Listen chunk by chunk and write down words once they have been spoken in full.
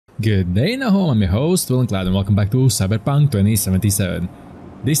Good day now, I'm your host VillainCloud and welcome back to Cyberpunk 2077.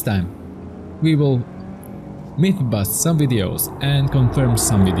 This time, we will myth-bust some videos and confirm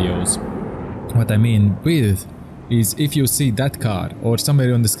some videos. What I mean with is if you see that car or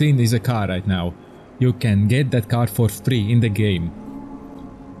somewhere on the screen is a car right now, you can get that car for free in the game.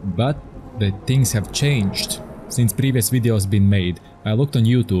 But the things have changed since previous videos been made. I looked on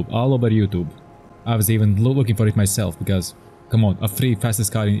YouTube, all over YouTube. I was even looking for it myself because come on, a free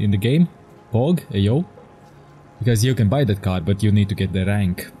fastest car in the game? Pog? Ayo? Because you can buy that car, but you need to get the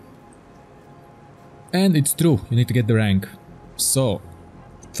rank. And it's true, you need to get the rank. So,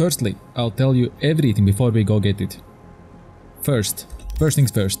 firstly, I'll tell you everything before we go get it. First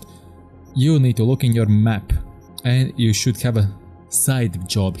things first. You need to look in your map. And you should have a side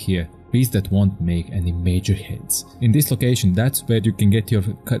job here. Please, that won't make any major hits. In this location, that's where you can get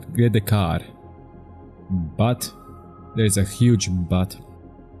the car. But there's a huge but.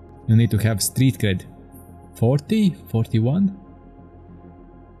 You need to have street cred. 40? 41?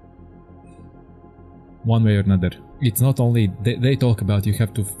 One way or another. It's not only they talk about you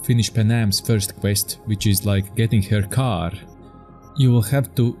have to finish Panam's first quest, which is like getting her car. You will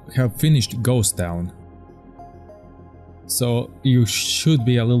have to have finished Ghost Town. So you should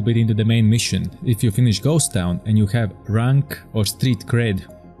be a little bit into the main mission. If you finish Ghost Town and you have rank or street cred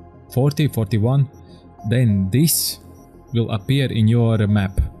 40, 41, then this will appear in your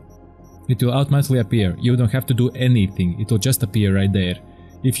map. It will automatically appear. You don't have to do anything. It will just appear right there.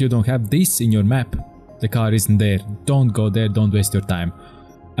 If you don't have this in your map, the car isn't there. Don't go there. Don't waste your time.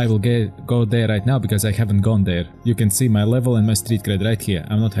 I will go there right now because I haven't gone there. You can see my level and my street cred right here.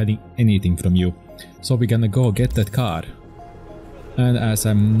 I'm not hiding anything from you. So we're gonna go get that car. And as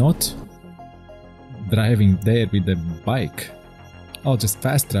I'm not driving there with the bike, I'll just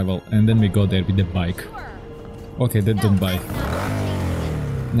fast travel and then we go there with the bike. Okay, that don't buy.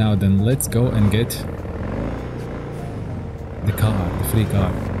 Now then, let's go and get the car, the free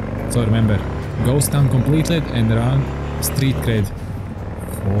car. So remember, Ghost Town completed and around street cred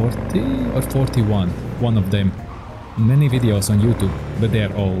 40 or 41, one of them. Many videos on YouTube, but they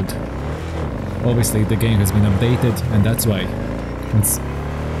are old. Obviously the game has been updated and that's why. It's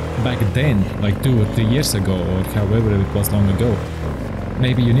back then, like 2 or 3 years ago or however it was long ago,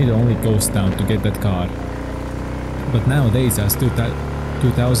 maybe you need only Ghost Town to get that car. But nowadays, as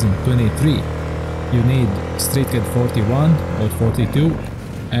 2023, you need street cred 41 or 42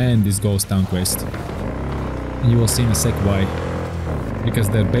 and this Ghost Town quest. And you will see in a sec why. Because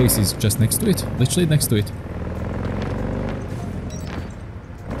their base is just next to it, literally next to it.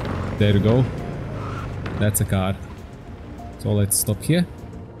 There you go. That's a car. So let's stop here.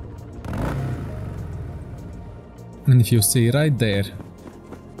 And if you see right there,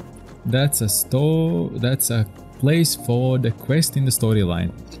 that's a place for the quest in the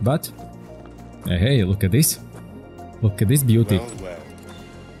storyline. But hey, look at this. Look at this beauty. Well.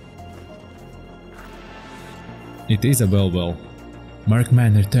 It is a well. Mark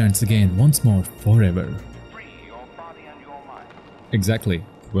Man returns again once more forever. Free your body and your mind. Exactly.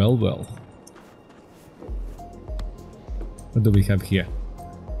 Well. What do we have here?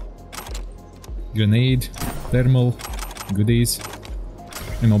 Grenade, thermal, goodies,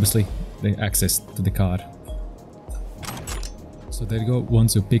 and obviously the access to the car. So there you go,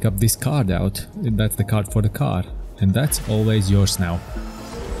 once you pick up this card out, that's the card for the car, and that's always yours now.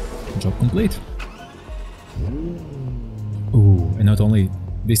 Job complete. Ooh, and not only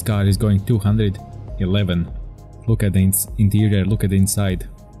this car is going 211. Look at the interior, look at the inside.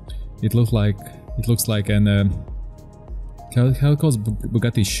 It looks like an how it calls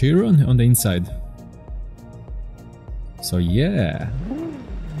Bugatti Chiron on the inside. So yeah,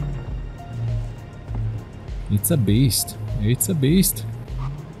 it's a beast. It's a beast.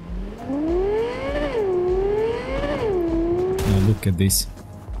 Now look at this.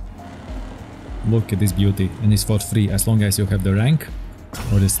 Look at this beauty. And it's for free as long as you have the rank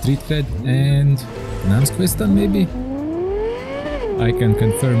or the street cred and Nam's quest done maybe. I can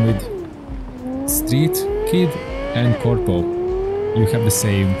confirm with Street Kid and Corpo. You have the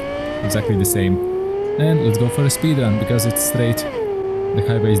same, exactly the same. And let's go for a speedrun because it's straight. The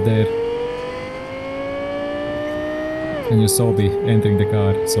highway is there. And you saw me entering the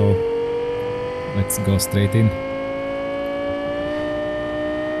car, so let's go straight in.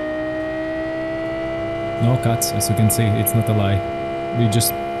 No cuts, as you can see, it's not a lie. We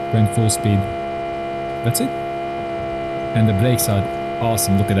just went full speed. That's it. And the brakes are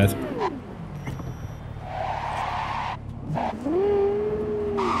awesome, look at that.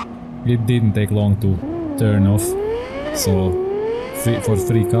 It didn't take long to turn off, so for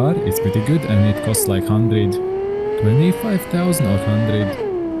free car it's pretty good, and it costs like 125,000 or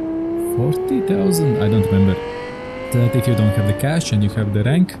 100 40,000? I don't remember. That if you don't have the cash and you have the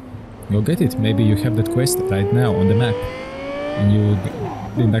rank, go get it. Maybe you have that quest right now on the map and you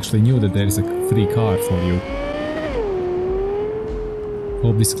didn't actually knew that there is a free car for you.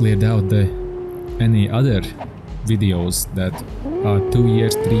 Hope this cleared out any other videos that are 2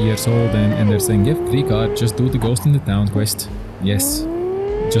 years, 3 years old and they're saying, yeah, free car, just do the Ghost in the Town quest. Yes,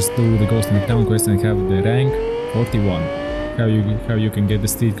 just do the Ghost in the Town quest and have the rank 41. How you can get the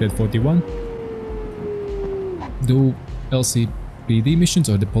street cred 41? Do LCPD missions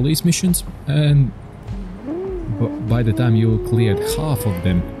or the police missions, and by the time you cleared half of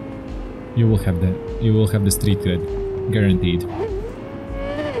them, you will have the street cred guaranteed.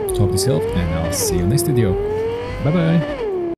 Hope this helped, and I'll see you next video. Bye bye.